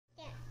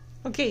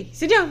Okay,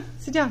 sit down.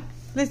 Sit down.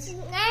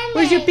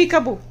 Where's your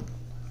peekaboo?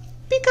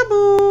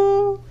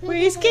 Peekaboo! Where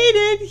is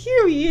Kaiden?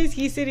 Here he is.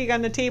 He's sitting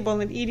on the table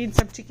and eating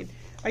some chicken.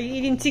 Are you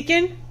eating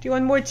chicken? Do you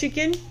want more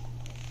chicken?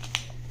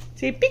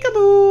 Say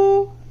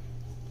peekaboo!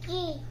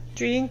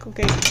 Drink?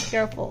 Okay,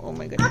 careful. Oh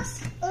my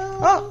goodness.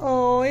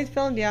 Uh-oh, it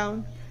fell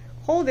down.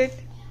 Hold it.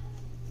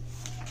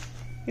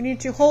 You need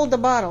to hold the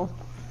bottle.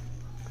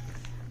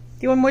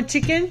 Do you want more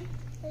chicken?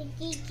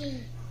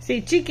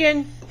 Say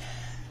chicken.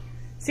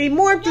 Say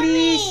more,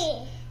 please.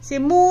 Say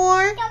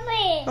more.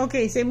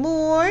 Okay, say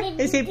more.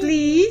 And say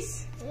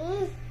please.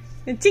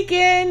 And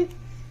chicken.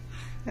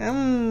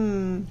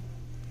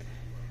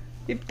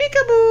 Say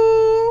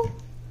peekaboo.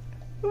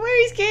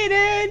 Where is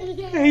Kaiden?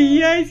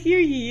 Yes, here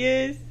he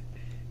is.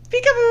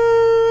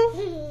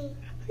 Peekaboo.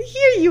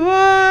 Here you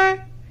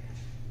are.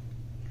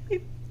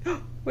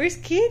 Where's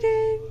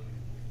Kaiden?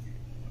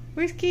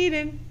 Where's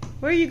Kaiden?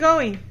 Where are you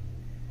going?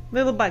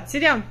 Little butt,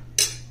 sit down.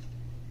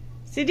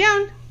 Sit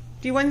down.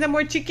 Do you want some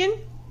more chicken?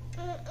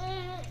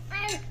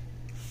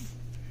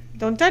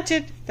 Don't touch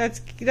it. That's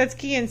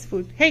Kian's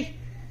food. Hey,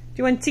 do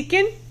you want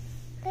chicken?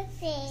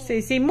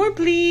 Say more,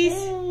 please.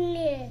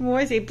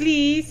 More, say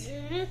please.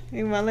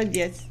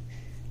 Молодец.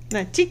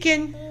 Now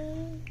chicken.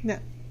 No.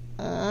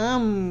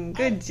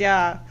 Good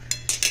job.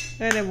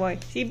 Good boy.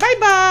 Say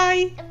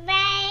bye-bye.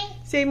 Bye.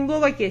 Say blow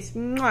like this.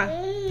 Mwah.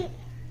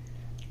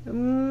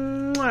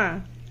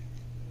 Mwah.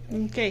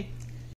 Okay.